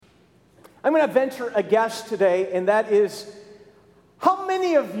I'm going to venture a guess today, and that is, how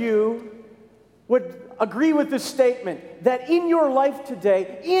many of you would agree with this statement that in your life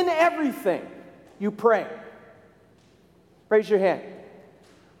today, in everything, you pray? Raise your hand.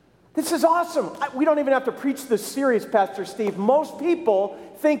 This is awesome. We don't even have to preach this series, Pastor Steve. Most people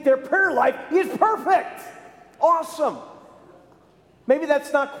think their prayer life is perfect. Awesome. Maybe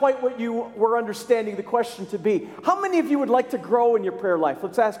that's not quite what you were understanding the question to be. How many of you would like to grow in your prayer life?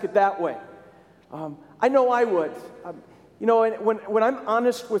 Let's ask it that way. I know I would. When I'm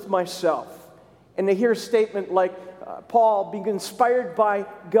honest with myself, and I hear a statement like Paul being inspired by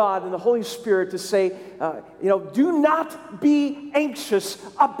God and the Holy Spirit to say, do not be anxious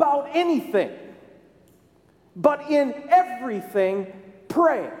about anything, but in everything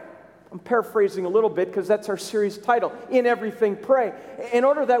pray. I'm paraphrasing a little bit because that's our series title, In Everything Pray, in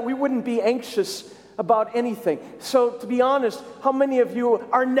order that we wouldn't be anxious about anything. So to be honest, how many of you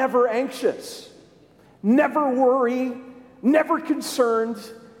are never anxious? Never worry, never concerned?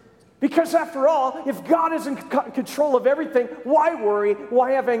 Because after all, if God is in control of everything, why worry?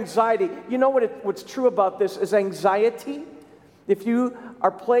 Why have anxiety? You know what's true about this is anxiety. If you are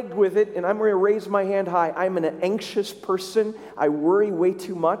plagued with it, and I'm going to raise my hand high, I'm an anxious person. I worry way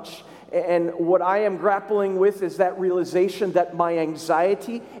too much. And what I am grappling with is that realization that my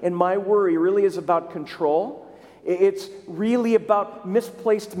anxiety and my worry really is about control. It's really about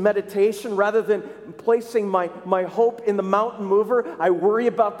misplaced meditation. Rather than placing my hope in the mountain mover, I worry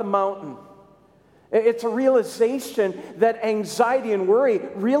about the mountain. It's a realization that anxiety and worry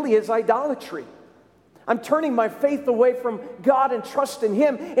really is idolatry. I'm turning my faith away from God and trust in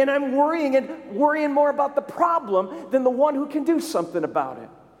Him, and I'm worrying more about the problem than the one who can do something about it.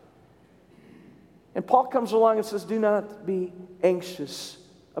 And Paul comes along and says, do not be anxious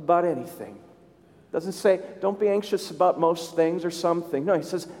about anything. Doesn't say, don't be anxious about most things or something. No, he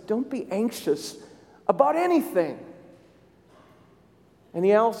says, don't be anxious about anything. And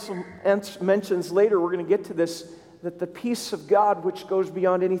he also mentions later, we're going to get to this, that the peace of God, which goes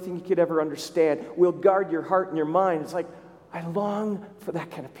beyond anything you could ever understand, will guard your heart and your mind. It's like, I long for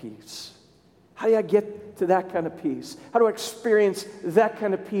that kind of peace. How do I get to that kind of peace? How do I experience that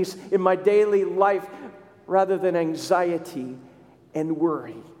kind of peace in my daily life rather than anxiety and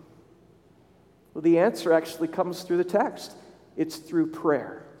worry? Well, the answer actually comes through the text. It's through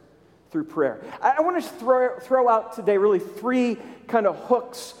prayer. Through prayer. I want to throw out today really three kind of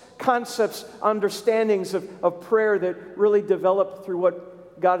hooks, concepts, understandings of prayer that really develop through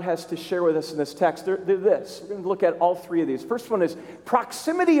what God has to share with us in this text. They're this. We're going to look at all three of these. First one is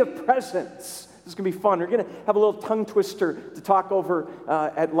proximity of presence. This is going to be fun. We're going to have a little tongue twister to talk over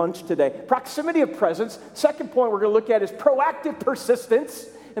at lunch today. Proximity of presence. Second point we're going to look at is proactive persistence.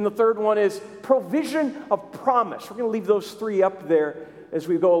 And the third one is provision of promise. We're going to leave those three up there as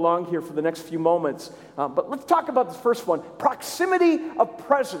we go along here for the next few moments. But let's talk about the first one, proximity of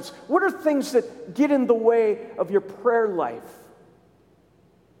presence. What are things that get in the way of your prayer life?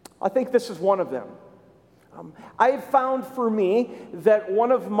 I think this is one of them. I have found for me that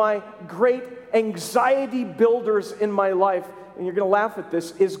one of my great anxiety builders in my life, and you're going to laugh at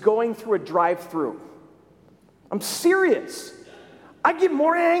this, is going through a drive-thru. I'm serious. I get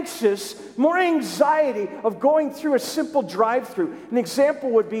more anxious, more anxiety of going through a simple drive-thru. An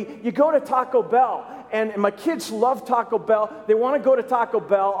example would be, you go to Taco Bell, and my kids love Taco Bell. They want to go to Taco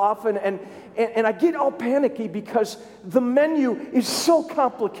Bell often, and I get all panicky because the menu is so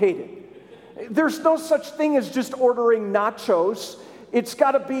complicated. There's no such thing as just ordering nachos. It's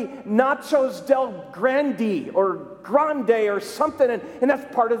got to be nachos del grande or grande or something, and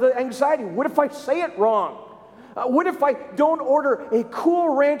that's part of the anxiety. What if I say it wrong? What if I don't order a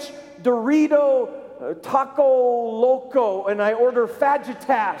Cool Ranch Dorito Taco Loco and I order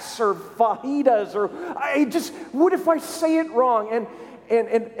fajitas or fajitas, or what if I say it wrong?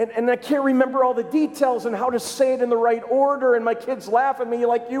 And I can't remember all the details and how to say it in the right order, and my kids laugh at me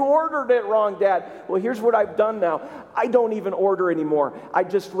like, you ordered it wrong, Dad. Well, here's what I've done now. I don't even order anymore. I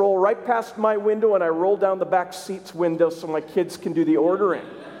just roll right past my window and I roll down the back seat's window so my kids can do the ordering.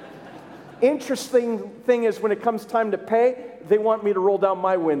 Interesting thing is when it comes time to pay, they want me to roll down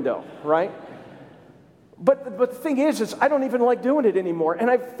my window, right? But the thing is I don't even like doing it anymore. And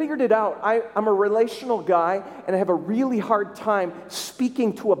I've figured it out. I'm a relational guy, and I have a really hard time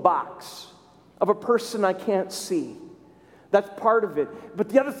speaking to a box of a person I can't see. That's part of it. But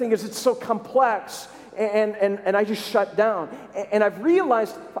the other thing is it's so complex, and I just shut down. And I've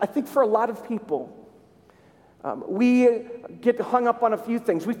realized, I think for a lot of people, we get hung up on a few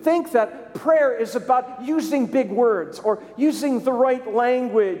things. We think that prayer is about using big words or using the right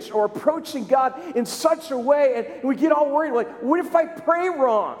language or approaching God in such a way, and we get all worried, like, what if I pray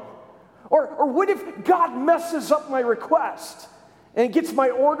wrong? Or what if God messes up my request and gets my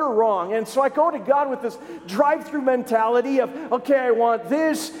order wrong? And so I go to God with this drive-through mentality of, okay, I want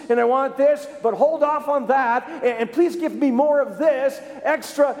this and I want this, but hold off on that, and please give me more of this,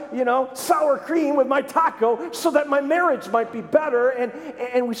 extra, sour cream with my taco so that my marriage might be better.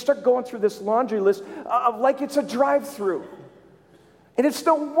 And we start going through this laundry list of like it's a drive-through. And it's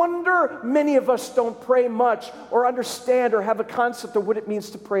no wonder many of us don't pray much or understand or have a concept of what it means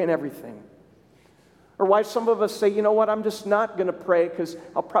to pray in everything. Or why some of us say, you know what, I'm just not going to pray because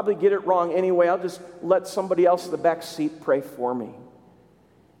I'll probably get it wrong anyway. I'll just let somebody else in the back seat pray for me.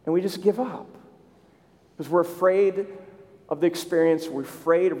 And we just give up because we're afraid of the experience. We're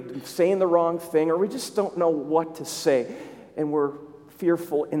afraid of saying the wrong thing, or we just don't know what to say. And we're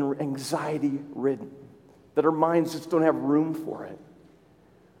fearful and anxiety-ridden, that our minds just don't have room for it.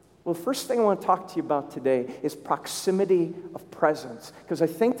 Well, the first thing I want to talk to you about today is proximity of presence, because I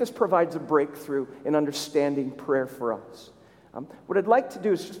think this provides a breakthrough in understanding prayer for us. What I'd like to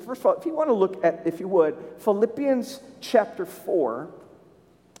do is just, first of all, if you want to look at, if you would, Philippians chapter 4,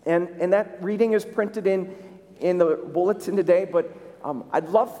 and that reading is printed in the bulletin today, but I'd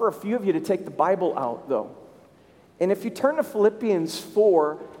love for a few of you to take the Bible out, though. And if you turn to Philippians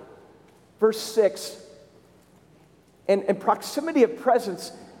 4, verse 6, and proximity of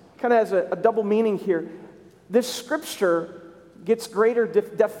presence kind of has a double meaning here. This scripture gets greater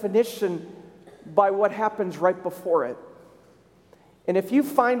definition by what happens right before it. And if you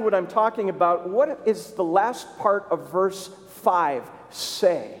find what I'm talking about, what is the last part of verse 5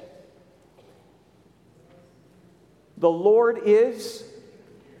 say? The Lord is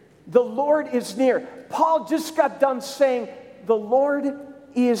near. Paul just got done saying, the Lord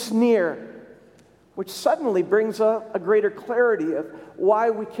is near, which suddenly brings a greater clarity of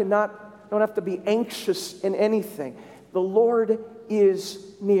why we don't have to be anxious in anything. The Lord is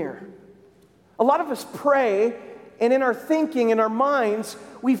near. A lot of us pray, and in our thinking, in our minds,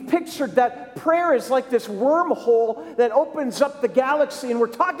 we've pictured that prayer is like this wormhole that opens up the galaxy, and we're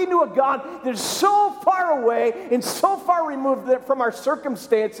talking to a God that is so far away and so far removed from our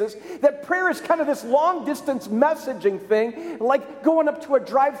circumstances that prayer is kind of this long-distance messaging thing, like going up to a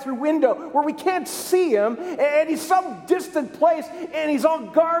drive-through window where we can't see him, and he's some distant place, and he's all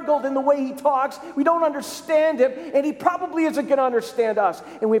gargled in the way he talks. We don't understand him, and he probably isn't going to understand us.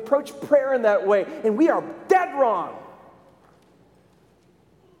 And we approach prayer in that way, and we are dead wrong.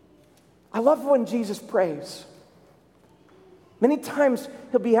 I love when Jesus prays. Many times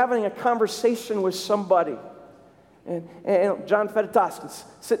he'll be having a conversation with somebody. And John Feditas is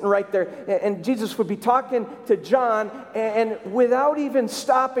sitting right there. And Jesus would be talking to John, and without even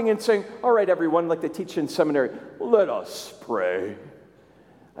stopping and saying, all right, everyone, like they teach in seminary, let us pray.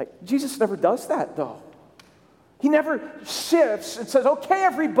 Jesus never does that, though. He never shifts and says, okay,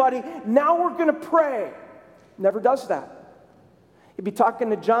 everybody, now we're going to pray. Never does that. He'd be talking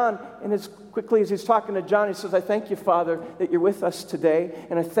to John, and as quickly as he's talking to John, he says, I thank you, Father, that you're with us today,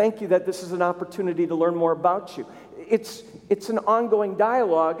 and I thank you that this is an opportunity to learn more about you. It's an ongoing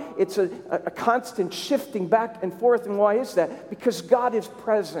dialogue. It's a constant shifting back and forth, and why is that? Because God is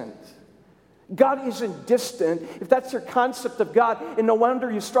present. God isn't distant. If that's your concept of God, and no wonder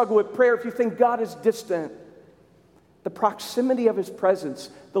you struggle with prayer if you think God is distant. The proximity of his presence,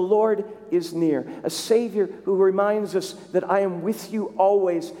 the Lord is near. A Savior who reminds us that I am with you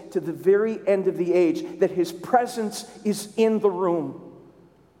always to the very end of the age, that his presence is in the room.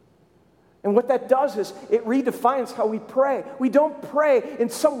 And what that does is it redefines how we pray. We don't pray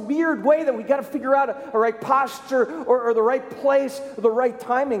in some weird way that we got to figure out a right posture or the right place or the right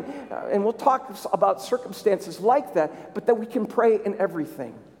timing. And we'll talk about circumstances like that, but that we can pray in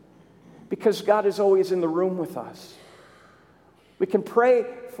everything because God is always in the room with us. We can pray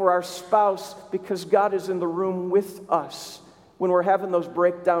for our spouse because God is in the room with us when we're having those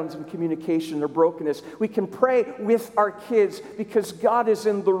breakdowns in communication or brokenness. We can pray with our kids because God is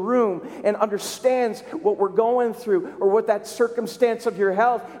in the room and understands what we're going through or what that circumstance of your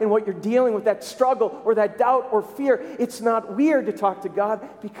health and what you're dealing with, that struggle or that doubt or fear. It's not weird to talk to God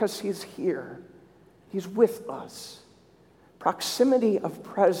because he's here. He's with us. Proximity of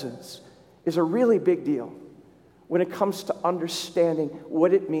presence is a really big deal when it comes to understanding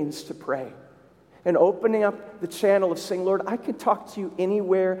what it means to pray and opening up the channel of saying, Lord, I can talk to you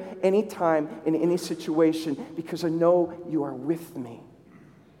anywhere, anytime, in any situation because I know you are with me.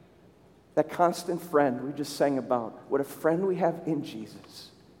 That constant friend we just sang about, what a friend we have in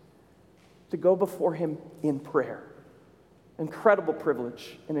Jesus. To go before him in prayer. Incredible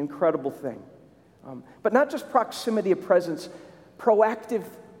privilege, an incredible thing. But not just proximity of presence, proactive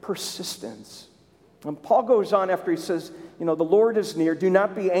persistence. Paul goes on after he says, the Lord is near. Do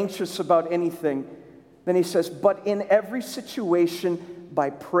not be anxious about anything. Then he says, but in every situation, by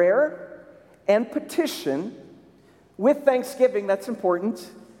prayer and petition, with thanksgiving, that's important,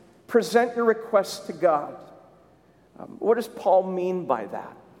 present your requests to God. What does Paul mean by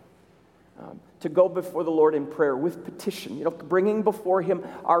that? To go before the Lord in prayer with petition, bringing before him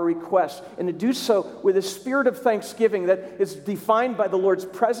our requests, and to do so with a spirit of thanksgiving that is defined by the Lord's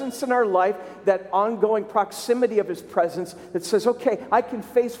presence in our life, that ongoing proximity of his presence that says, okay, I can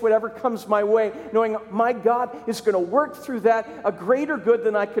face whatever comes my way, knowing my God is going to work through that a greater good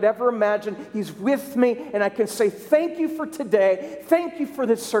than I could ever imagine. He's with me, and I can say, thank you for today, thank you for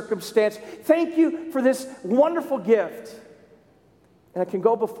this circumstance, thank you for this wonderful gift. And I can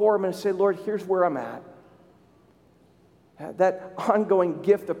go before him and say, Lord, here's where I'm at. That ongoing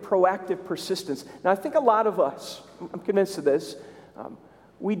gift of proactive persistence. Now, I think a lot of us, I'm convinced of this,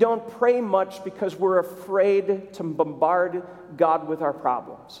 we don't pray much because we're afraid to bombard God with our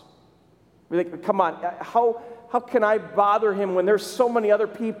problems. We think, come on, how can I bother him when there's so many other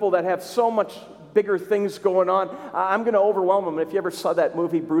people that have so much bigger things going on? I'm going to overwhelm him. If you ever saw that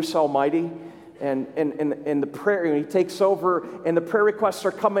movie, Bruce Almighty, and the prayer, and he takes over, and the prayer requests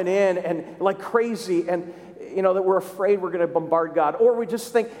are coming in, and like crazy, and that we're afraid we're going to bombard God, or we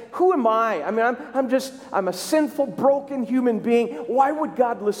just think, who am I? I mean, I'm a sinful, broken human being. Why would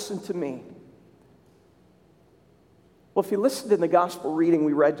God listen to me? Well, if you listened in the gospel reading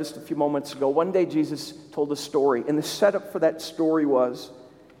we read just a few moments ago, one day Jesus told a story, and the setup for that story was,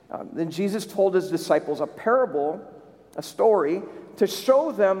 then Jesus told his disciples a parable, a story, to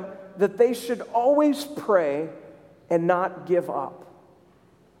show them that they should always pray and not give up.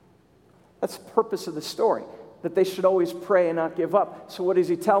 That's the purpose of the story, that they should always pray and not give up. So what does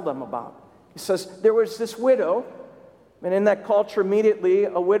he tell them about? He says, there was this widow, and in that culture immediately,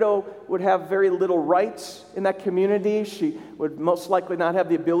 a widow would have very little rights in that community. She would most likely not have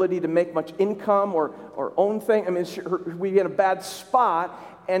the ability to make much income or own things. I mean, we'd be in a bad spot.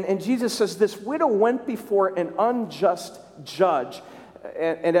 And Jesus says, this widow went before an unjust judge.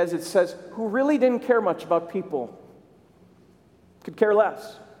 And as it says, who really didn't care much about people, could care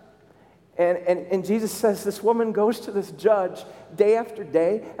less. And Jesus says this woman goes to this judge day after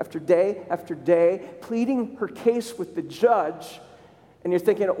day after day after day, pleading her case with the judge. And you're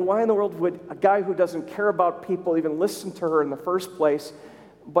thinking, why in the world would a guy who doesn't care about people even listen to her in the first place?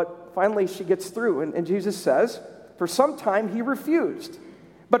 But finally she gets through. And Jesus says, for some time he refused.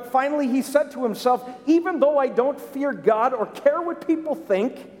 But finally he said to himself, even though I don't fear God or care what people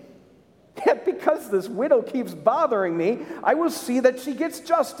think, yet because this widow keeps bothering me, I will see that she gets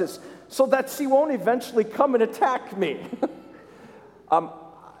justice, so that she won't eventually come and attack me.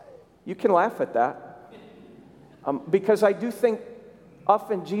 You can laugh at that. Because I do think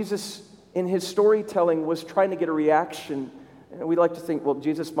often Jesus, in his storytelling, was trying to get a reaction. And we like to think, well,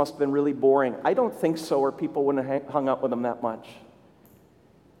 Jesus must have been really boring. I don't think so, or people wouldn't have hung out with him that much.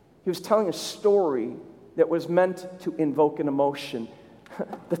 He was telling a story that was meant to invoke an emotion.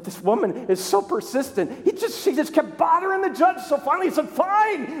 That this woman is so persistent. She just kept bothering the judge. So finally he said,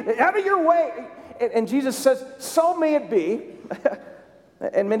 fine, have it your way. And Jesus says, so may it be.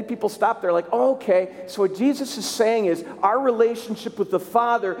 And many people stop there like, oh, okay. So what Jesus is saying is our relationship with the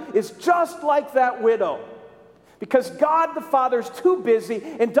Father is just like that widow. Because God the Father is too busy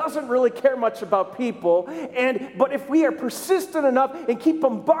and doesn't really care much about people. But if we are persistent enough and keep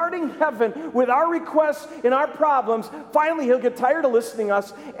bombarding heaven with our requests and our problems, finally he'll get tired of listening to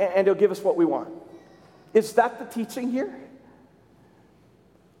us and he'll give us what we want. Is that the teaching here?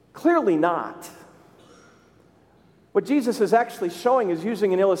 Clearly not. What Jesus is actually showing is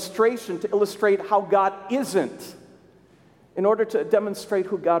using an illustration to illustrate how God isn't, in order to demonstrate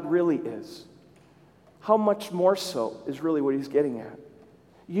who God really is. How much more so is really what he's getting at.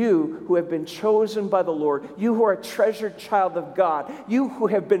 You who have been chosen by the Lord, you who are a treasured child of God, you who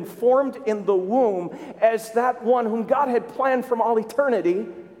have been formed in the womb as that one whom God had planned from all eternity,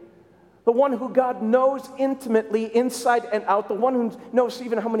 the one who God knows intimately inside and out, the one who knows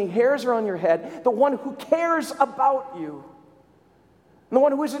even how many hairs are on your head, the one who cares about you, and the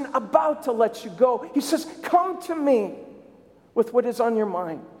one who isn't about to let you go. He says, come to me with what is on your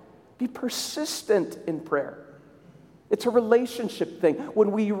mind. Be persistent in prayer. It's a relationship thing.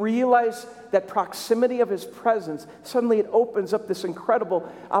 When we realize that proximity of his presence, suddenly it opens up this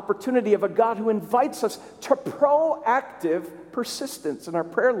incredible opportunity of a God who invites us to proactive persistence in our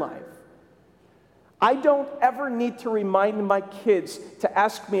prayer life. I don't ever need to remind my kids to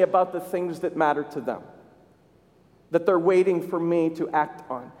ask me about the things that matter to them, that they're waiting for me to act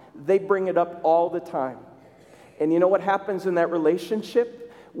on. They bring it up all the time. And you know what happens in that relationship?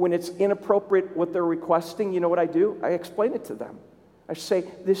 When it's inappropriate what they're requesting, you know what I do? I explain it to them. I say,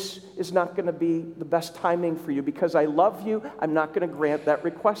 this is not going to be the best timing for you because I love you. I'm not going to grant that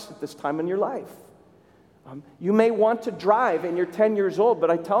request at this time in your life. You may want to drive and you're 10 years old,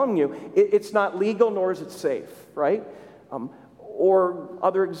 but I'm telling you, it's not legal nor is it safe, right? Or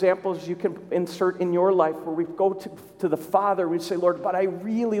other examples you can insert in your life where we go to the Father, we say, Lord, but I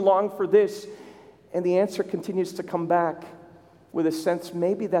really long for this. And the answer continues to come back with a sense,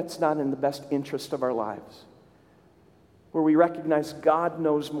 maybe that's not in the best interest of our lives. Where we recognize God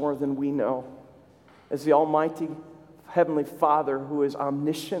knows more than we know. As the Almighty Heavenly Father who is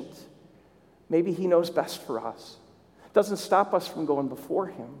omniscient, maybe He knows best for us. It doesn't stop us from going before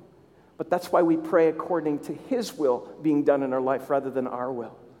Him. But that's why we pray according to His will being done in our life rather than our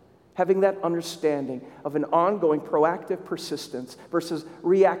will. Having that understanding of an ongoing proactive persistence versus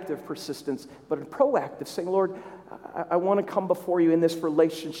reactive persistence, but a proactive, saying, Lord, I want to come before you in this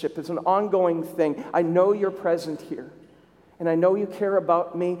relationship. It's an ongoing thing. I know you're present here. And I know you care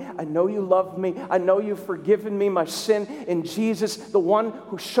about me. I know you love me. I know you've forgiven me my sin in Jesus, the one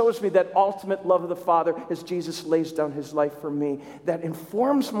who shows me that ultimate love of the Father as Jesus lays down His life for me. That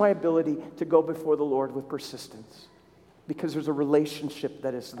informs my ability to go before the Lord with persistence because there's a relationship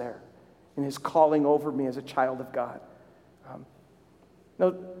that is there in His calling over me as a child of God.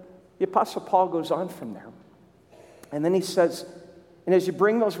 Now, the Apostle Paul goes on from there. And then he says, and as you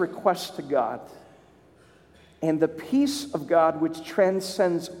bring those requests to God, and the peace of God, which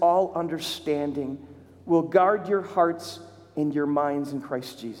transcends all understanding, will guard your hearts and your minds in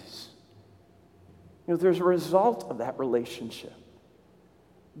Christ Jesus. You know, there's a result of that relationship.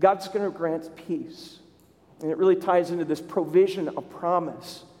 God's going to grant peace. And it really ties into this provision of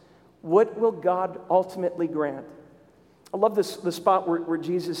promise. What will God ultimately grant? I love the spot where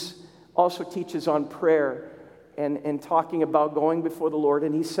Jesus also teaches on prayer and talking about going before the Lord.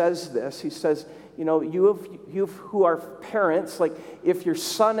 And He says this. He says, you know, you who are parents, like if your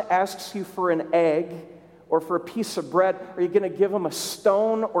son asks you for an egg or for a piece of bread, are you going to give him a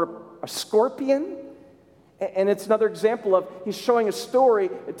stone or a scorpion? And it's another example of He's showing a story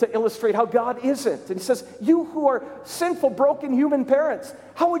to illustrate how God isn't. And He says, you who are sinful, broken human parents,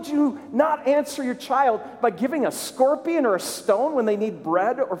 how would you not answer your child by giving a scorpion or a stone when they need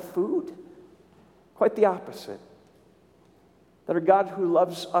bread or food? Quite the opposite. That our God who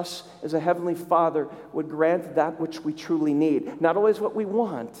loves us as a heavenly Father would grant that which we truly need. Not always what we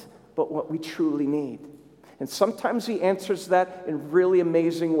want, but what we truly need. And sometimes He answers that in really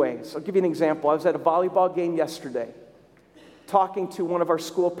amazing ways. I'll give you an example. I was at a volleyball game yesterday, talking to one of our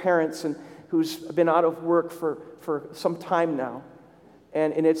school parents who's been out of work for some time now.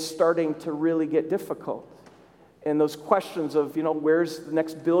 And it's starting to really get difficult. And those questions of, you know, where's the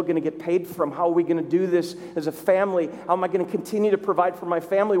next bill going to get paid from? How are we going to do this as a family? How am I going to continue to provide for my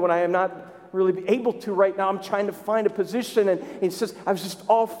family when I am not really able to right now? I'm trying to find a position. And he says, I was just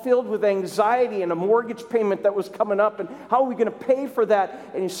all filled with anxiety and a mortgage payment that was coming up. And how are we going to pay for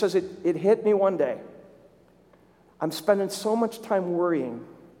that? And he says, it hit me one day. I'm spending so much time worrying.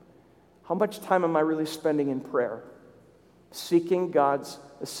 How much time am I really spending in prayer? Seeking God's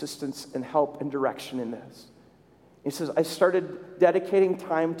assistance and help and direction in this. He says, I started dedicating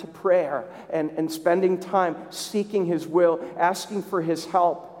time to prayer and spending time seeking His will, asking for His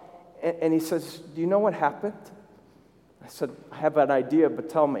help. And he says, do you know what happened? I said, I have an idea, but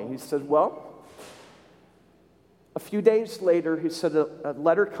tell me. He said, well, a few days later, he said, a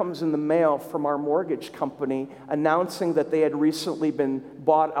letter comes in the mail from our mortgage company announcing that they had recently been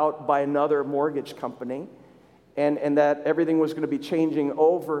bought out by another mortgage company. And that everything was going to be changing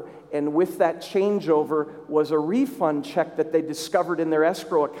over. And with that changeover was a refund check that they discovered in their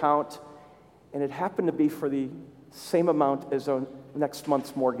escrow account. And it happened to be for the same amount as our next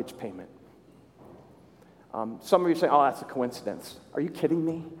month's mortgage payment. Some of you say, oh, that's a coincidence. Are you kidding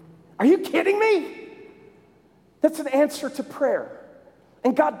me? Are you kidding me? That's an answer to prayer.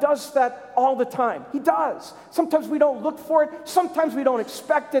 And God does that all the time. He does. Sometimes we don't look for it. Sometimes we don't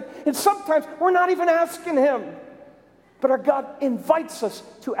expect it. And sometimes we're not even asking Him. But our God invites us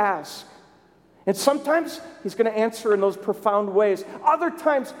to ask. And sometimes He's going to answer in those profound ways. Other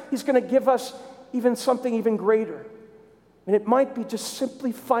times He's going to give us even something even greater. And it might be just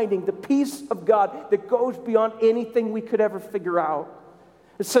simply finding the peace of God that goes beyond anything we could ever figure out.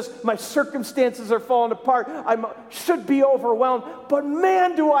 It says, my circumstances are falling apart. I should be overwhelmed. But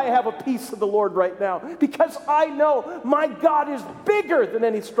man, do I have a peace of the Lord right now. Because I know my God is bigger than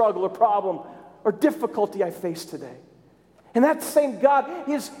any struggle or problem or difficulty I face today. And that same God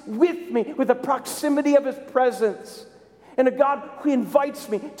is with me with the proximity of His presence. and a God who invites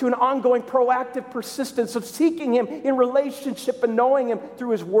me to an ongoing, proactive persistence of seeking Him in relationship and knowing Him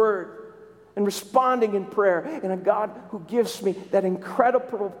through His Word and responding in prayer, and a God who gives me that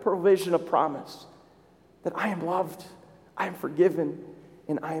incredible provision of promise that I am loved, I am forgiven,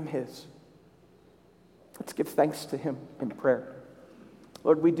 and I am His. Let's give thanks to Him in prayer.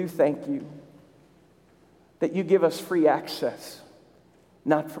 Lord, we do thank You that You give us free access,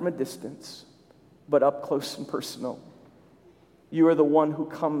 not from a distance, but up close and personal. You are the one who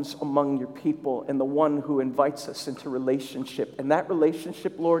comes among Your people and the one who invites us into relationship. And that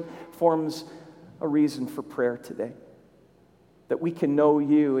relationship, Lord, forms a reason for prayer today. That we can know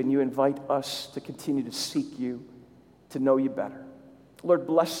You and You invite us to continue to seek You, to know You better. Lord,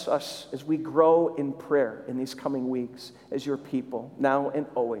 bless us as we grow in prayer in these coming weeks as Your people, now and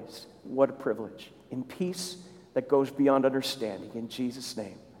always. What a privilege. In peace that goes beyond understanding. In Jesus'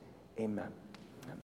 name, amen.